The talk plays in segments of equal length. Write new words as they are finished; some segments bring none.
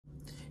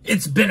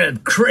It's been a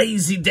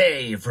crazy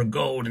day for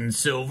gold and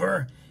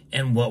silver,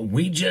 and what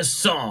we just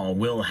saw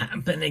will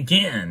happen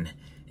again,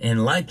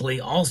 and likely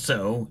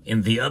also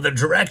in the other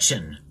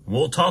direction.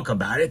 We'll talk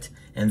about it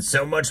and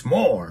so much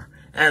more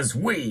as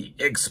we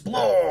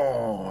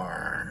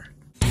explore.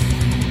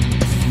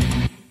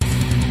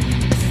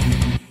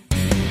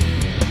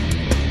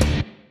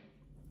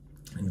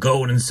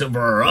 Gold and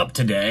silver are up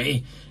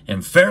today,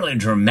 and fairly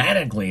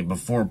dramatically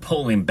before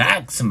pulling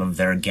back some of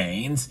their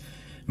gains.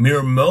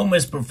 Mere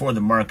moments before the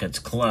markets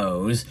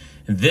close,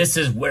 this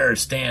is where it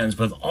stands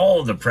with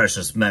all the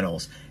precious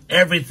metals.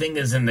 Everything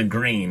is in the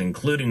green,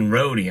 including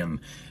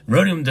rhodium.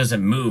 Rhodium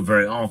doesn't move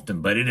very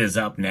often, but it is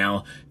up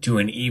now to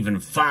an even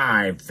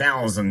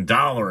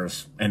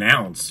 $5,000 an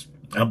ounce,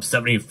 up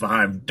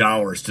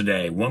 $75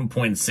 today,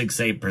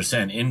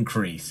 1.68%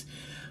 increase.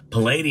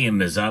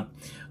 Palladium is up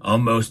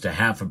almost a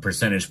half a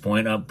percentage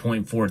point, up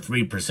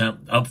 0.43%,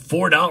 up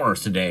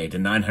 $4 today to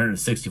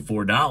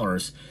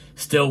 $964,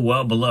 still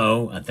well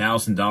below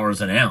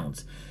 $1,000 an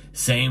ounce.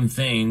 Same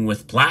thing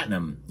with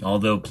platinum,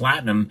 although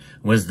platinum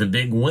was the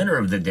big winner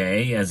of the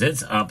day as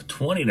it's up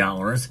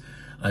 $20,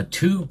 a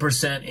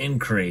 2%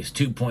 increase,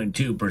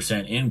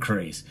 2.2%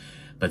 increase.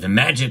 But the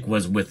magic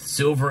was with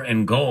silver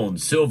and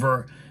gold.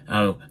 Silver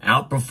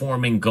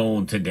outperforming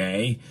gold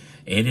today.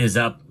 It is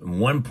up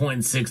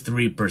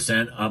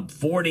 1.63%, up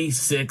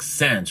 46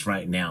 cents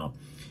right now.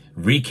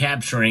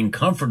 Recapturing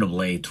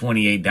comfortably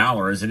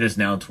 $28. It is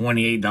now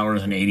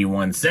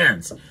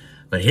 $28.81.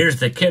 But here's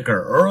the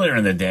kicker. Earlier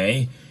in the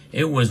day,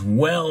 it was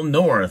well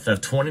north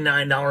of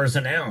 $29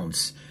 an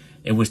ounce.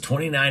 It was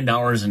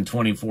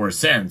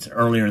 $29.24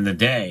 earlier in the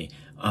day.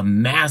 A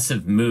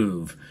massive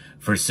move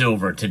for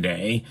silver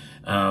today,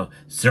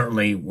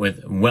 certainly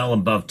with well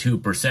above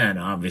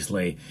 2%,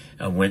 obviously,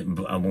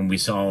 when we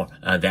saw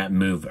that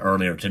move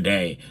earlier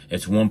today.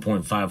 It's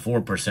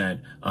 1.54%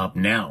 up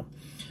now.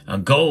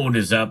 Gold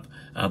is up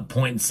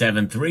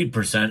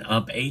 0.73%,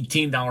 up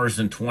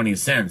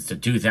 $18.20 to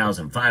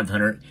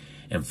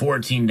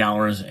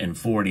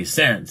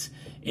 $2,514.40.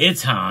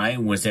 Its high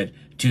was at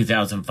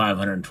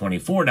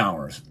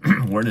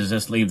 $2,524. Where does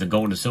this leave the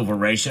gold to silver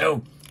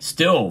ratio?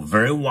 Still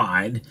very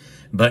wide,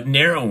 but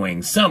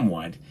narrowing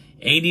somewhat,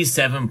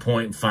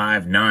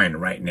 87.59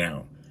 right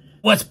now.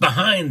 What's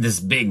behind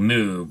this big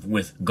move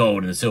with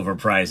gold and silver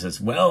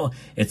prices? Well,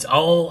 it's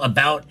all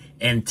about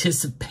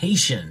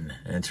anticipation.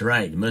 That's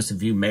right. Most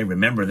of you may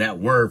remember that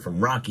word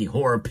from Rocky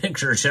Horror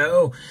Picture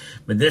Show,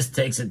 but this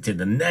takes it to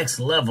the next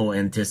level,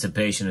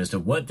 anticipation as to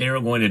what they're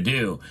going to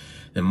do.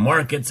 The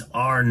markets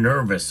are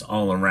nervous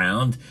all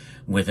around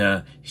with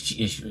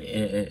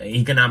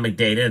economic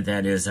data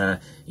that is,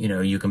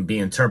 you can be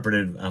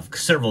interpreted of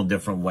several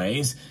different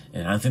ways,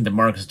 and I think the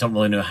markets don't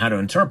really know how to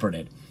interpret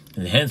it.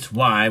 And hence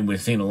why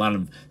we've seen a lot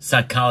of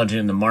psychology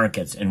in the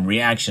markets and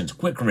reactions,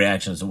 quick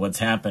reactions to what's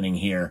happening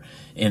here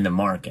in the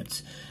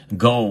markets.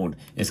 Gold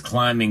is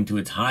climbing to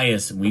its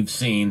highest we've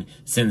seen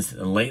since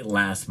late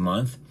last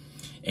month.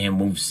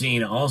 And we've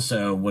seen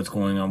also what's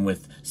going on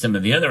with some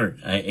of the other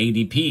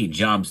ADP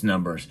jobs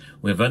numbers.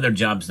 We have other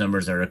jobs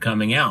numbers that are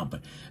coming out. But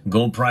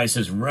gold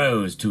prices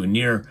rose to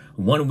near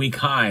 1-week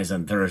highs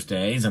on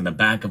Thursdays on the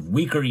back of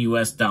weaker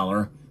U.S.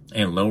 dollar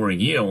and lower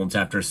yields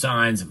after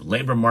signs of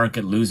labor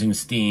market losing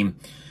steam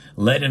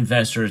led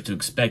investors to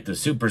expect a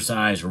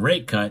supersized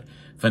rate cut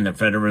from the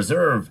Federal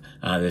Reserve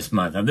this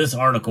month. Now, this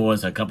article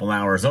is a couple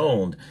hours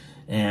old,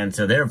 and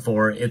so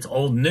therefore it's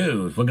old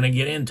news. We're going to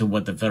get into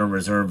what the Federal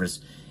Reserve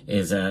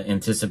is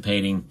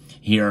anticipating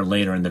here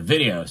later in the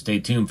video. Stay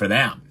tuned for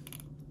that.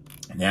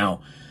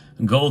 Now,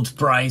 gold's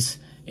price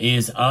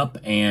is up,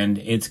 and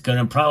it's going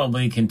to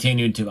probably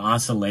continue to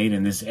oscillate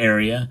in this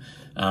area,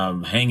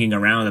 hanging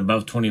around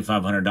above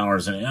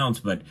 $2,500 an ounce.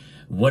 But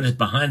what is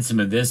behind some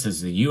of this is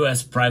the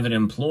U.S. private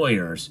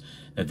employers,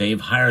 that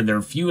they've hired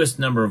their fewest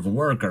number of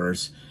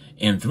workers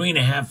in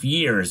 3.5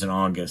 years in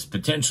August,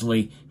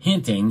 potentially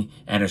hinting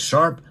at a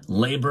sharp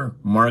labor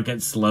market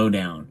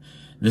slowdown.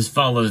 This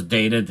follows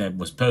data that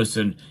was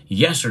posted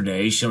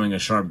yesterday showing a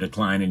sharp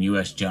decline in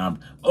U.S.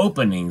 job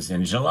openings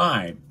in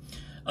July.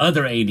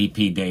 Other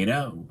ADP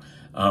data,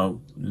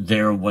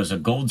 there was a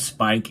gold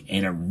spike,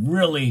 and it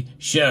really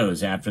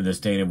shows after this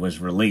data was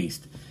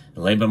released.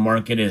 The labor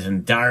market is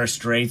in dire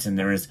straits, and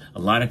there is a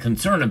lot of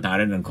concern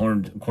about it,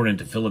 according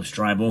to Philip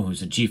Streibel, who's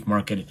the chief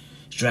market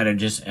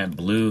strategist at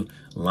Blue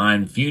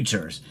Line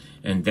Futures.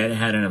 And that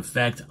had an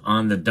effect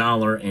on the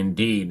dollar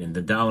indeed. And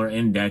the dollar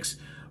index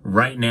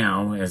right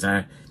now,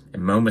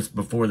 moments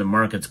before the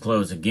markets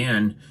close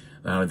again,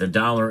 the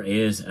dollar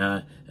is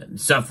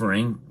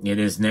suffering. It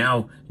is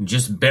now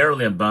just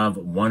barely above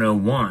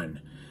 101.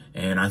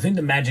 And I think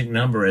the magic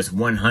number is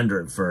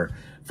 100 for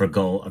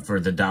gold, for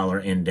the dollar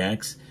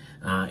index.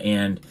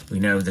 And we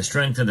know the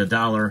strength of the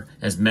dollar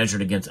as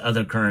measured against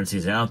other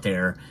currencies out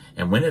there.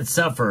 And when it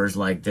suffers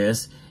like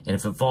this, and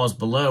if it falls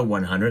below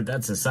 100,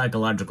 that's a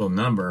psychological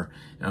number,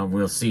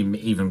 we'll see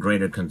even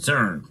greater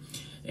concern.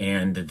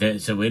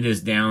 And so it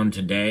is down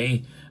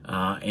today,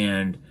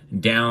 and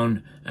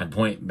down at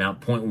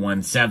about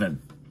 0.17.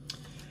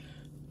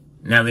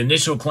 Now, the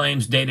initial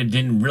claims data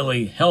didn't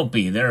really help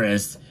either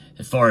as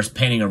far as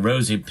painting a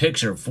rosy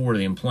picture for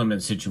the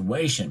employment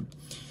situation.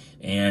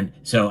 And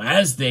so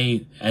as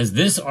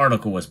this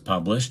article was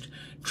published,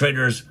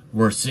 traders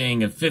were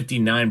seeing a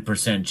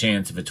 59%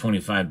 chance of a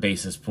 25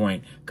 basis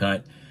point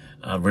cut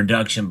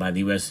reduction by the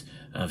U.S.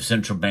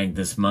 Central Bank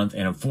this month,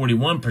 and a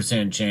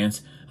 41%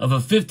 chance of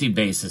a 50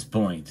 basis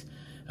point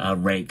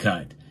rate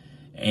cut.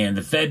 And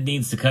the Fed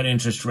needs to cut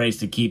interest rates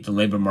to keep the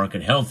labor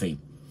market healthy.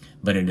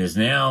 But it is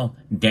now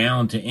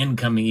down to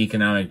incoming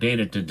economic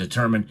data to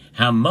determine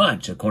how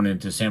much, according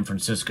to San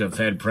Francisco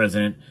Fed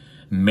President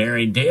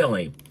Mary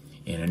Daly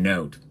in a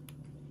note.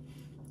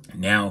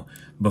 Now,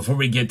 before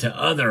we get to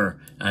other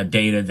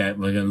data that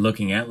we're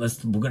looking at, we're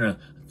going to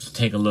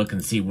take a look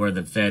and see where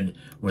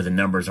the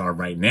numbers are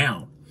right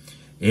now.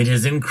 It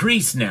has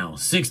increased now.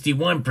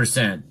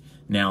 61%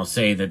 now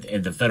say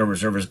that the Federal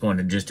Reserve is going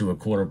to just do a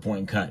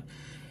quarter-point cut,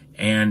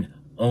 and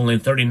only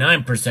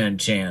 39%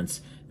 chance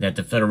that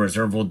the Federal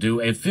Reserve will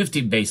do a 50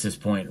 basis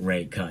point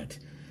rate cut.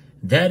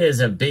 That is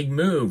a big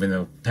move in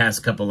the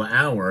past couple of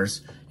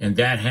hours, and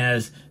that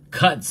has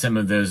cut some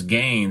of those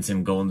gains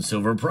in gold and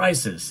silver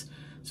prices.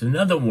 So in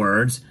other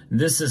words,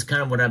 this is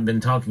kind of what I've been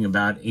talking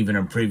about even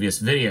in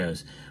previous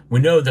videos. We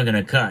know they're going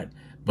to cut,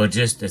 but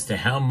just as to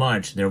how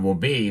much there will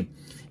be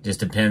just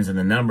depends on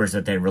the numbers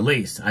that they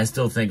release. I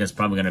still think it's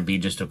probably going to be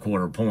just a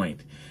quarter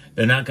point.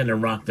 They're not going to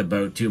rock the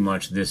boat too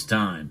much this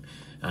time.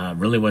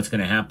 Really what's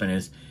going to happen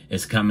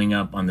is coming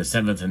up on the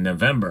 7th of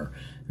November.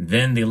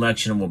 Then the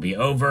election will be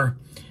over,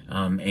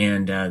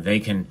 and they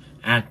can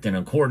act in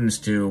accordance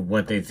to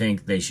what they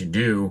think they should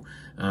do.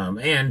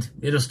 And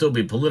it'll still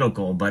be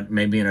political, but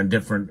maybe in a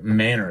different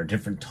manner, a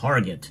different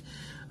target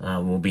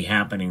will be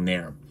happening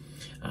there.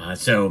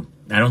 So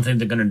I don't think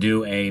they're going to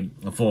do a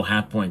full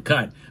half-point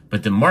cut,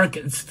 but the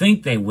markets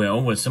think they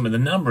will with some of the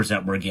numbers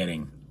that we're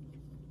getting.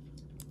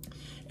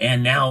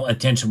 And now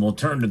attention will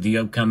turn to the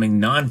upcoming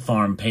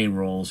non-farm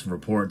payrolls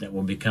report that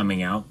will be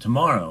coming out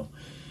tomorrow.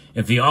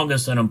 If the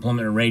August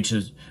unemployment rate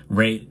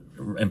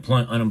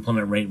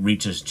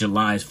reaches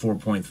July's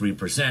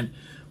 4.3%,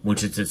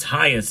 which is its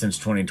highest since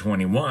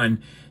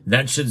 2021,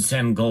 that should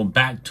send gold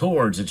back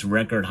towards its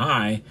record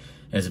high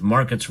as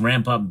markets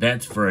ramp up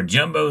bets for a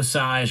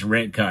jumbo-sized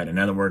rate cut, in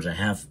other words, a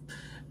half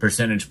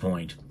percentage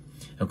point,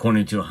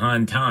 according to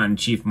Han Tan,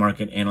 chief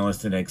market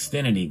analyst at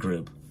Xfinity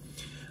Group.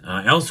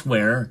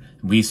 Elsewhere,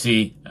 we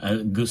see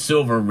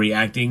silver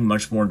reacting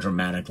much more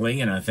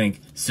dramatically, and I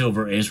think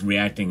silver is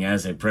reacting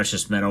as a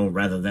precious metal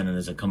rather than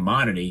as a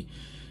commodity.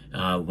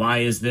 Why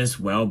is this?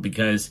 Well,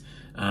 because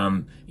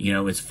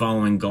it's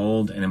following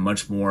gold in a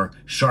much more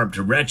sharp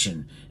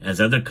direction, as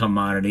other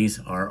commodities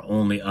are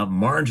only up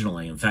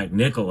marginally. In fact,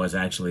 nickel is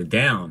actually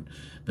down,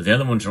 but the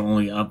other ones are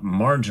only up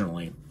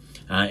marginally,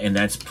 and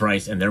that's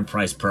price, and their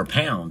price per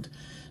pound.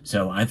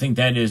 So I think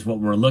that is what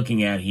we're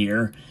looking at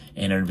here,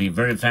 and it'll be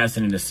very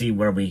fascinating to see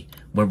where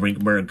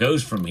it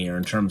goes from here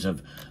in terms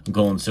of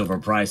gold and silver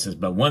prices.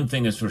 But one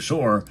thing is for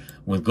sure,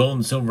 with gold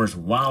and silver's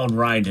wild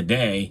ride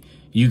today,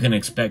 you can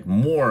expect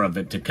more of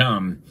it to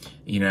come,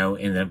 in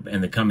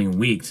the coming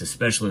weeks,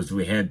 especially as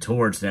we head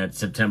towards that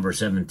September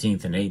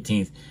 17th and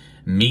 18th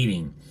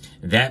meeting.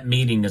 That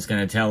meeting is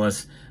going to tell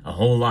us a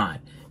whole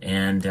lot.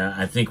 And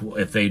I think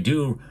if they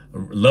do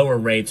lower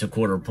rates a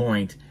quarter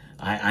point,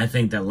 I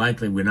think that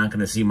likely we're not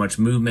going to see much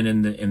movement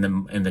in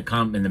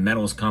the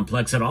metals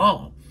complex at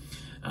all,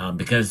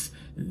 because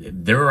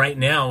they're right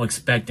now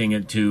expecting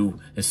it to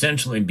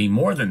essentially be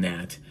more than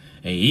that.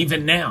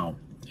 Even now,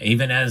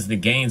 even as the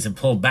gains have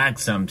pulled back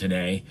some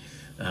today,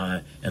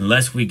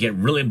 unless we get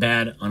really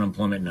bad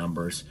unemployment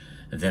numbers,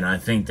 then I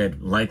think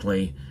that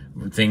likely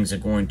things are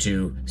going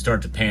to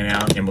start to pan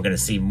out, and we're going to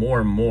see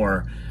more and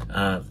more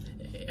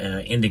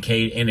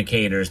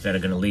indicators that are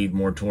going to lead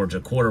more towards a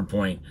quarter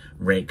point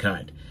rate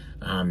cut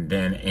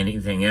than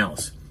anything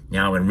else.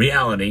 Now, in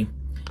reality,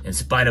 in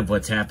spite of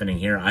what's happening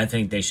here, I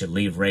think they should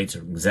leave rates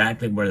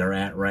exactly where they're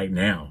at right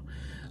now.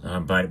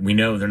 But we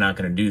know they're not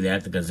going to do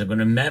that because they're going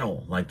to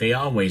meddle like they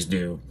always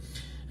do.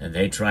 And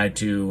they try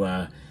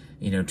to,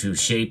 to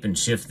shape and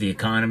shift the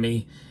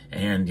economy.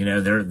 And,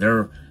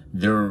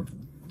 their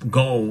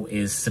goal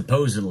is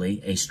supposedly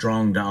a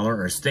strong dollar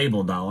or a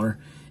stable dollar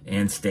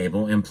and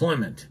stable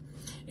employment.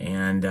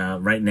 And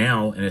right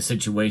now, in a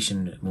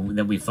situation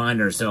that we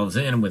find ourselves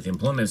in with the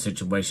employment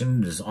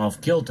situation, is off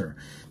kilter.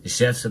 The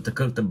chefs at the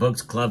Cook the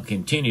Books Club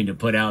continue to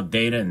put out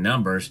data and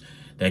numbers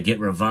that get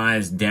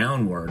revised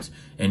downwards,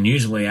 and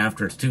usually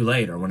after it's too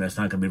late or when it's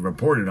not going to be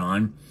reported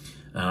on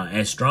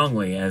as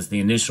strongly as the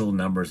initial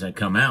numbers that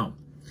come out.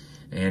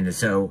 And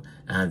so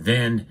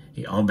then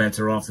all bets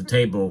are off the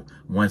table.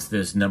 Once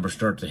this number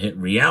starts to hit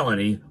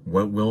reality,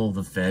 what will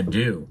the Fed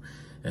do?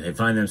 And they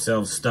find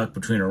themselves stuck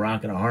between a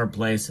rock and a hard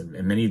place, and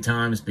many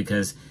times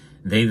because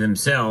they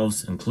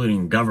themselves,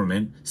 including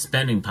government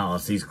spending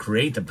policies,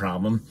 create the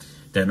problem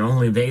that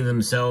only they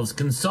themselves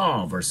can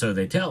solve, or so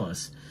they tell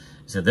us.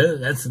 So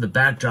that's the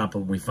backdrop that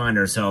we find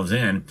ourselves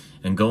in,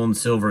 and gold and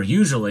silver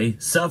usually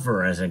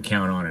suffer as I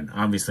count on it.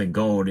 Obviously,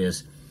 gold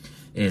is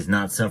is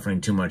not suffering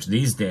too much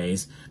these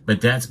days,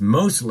 but that's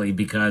mostly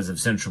because of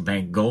central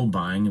bank gold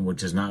buying,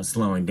 which is not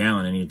slowing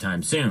down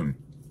anytime soon.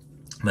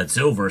 But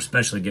silver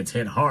especially gets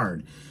hit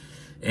hard.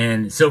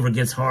 And silver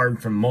gets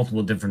hard from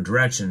multiple different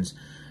directions,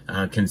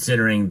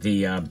 considering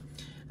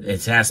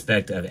its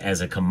aspect of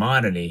as a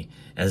commodity,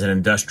 as an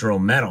industrial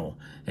metal.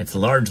 It's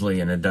largely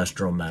an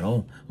industrial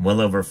metal.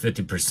 Well over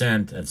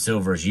 50% of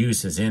silver's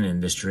use is in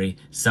industry,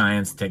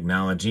 science,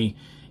 technology,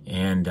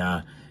 and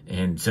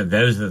so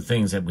those are the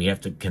things that we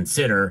have to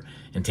consider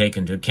and take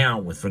into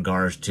account with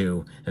regards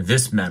to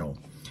this metal.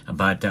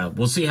 But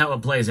we'll see how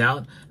it plays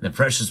out. The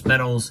precious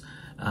metals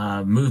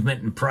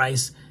movement and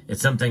price,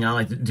 it's something I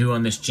like to do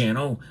on this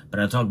channel,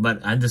 but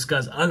I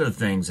discuss other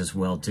things as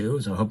well too,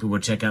 so I hope you will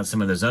check out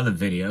some of those other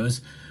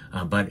videos.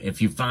 But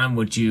if you find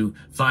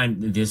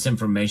this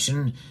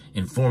information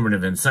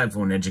informative,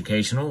 insightful, and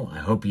educational, I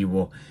hope you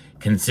will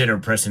consider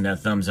pressing that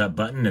thumbs up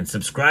button and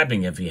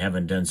subscribing if you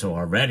haven't done so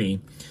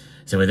already.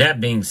 So with that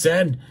being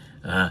said,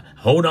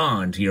 hold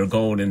on to your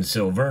gold and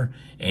silver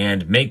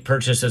and make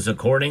purchases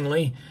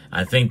accordingly.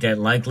 I think that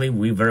likely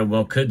we very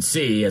well could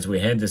see as we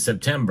head to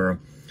September,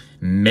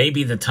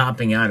 maybe the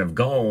topping out of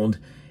gold,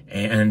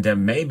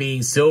 and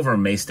maybe silver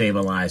may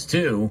stabilize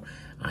too.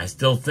 I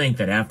still think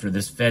that after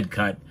this Fed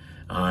cut,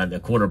 the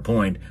quarter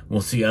point,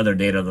 we'll see other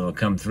data that will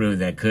come through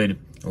that could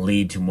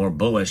lead to a more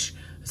bullish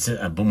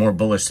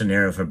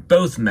scenario for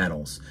both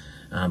metals.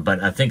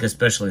 But I think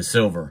especially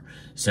silver.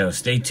 So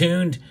stay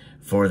tuned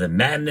for the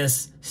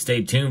madness,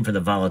 stay tuned for the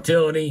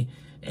volatility,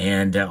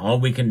 and all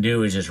we can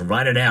do is just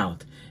ride it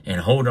out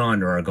and hold on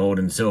to our gold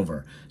and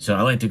silver. So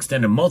I'd like to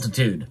extend a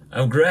multitude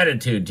of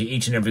gratitude to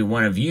each and every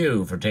one of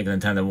you for taking the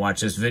time to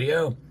watch this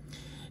video,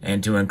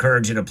 and to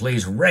encourage you to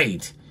please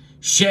rate,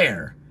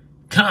 share,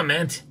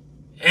 comment,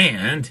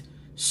 and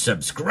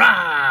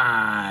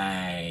subscribe.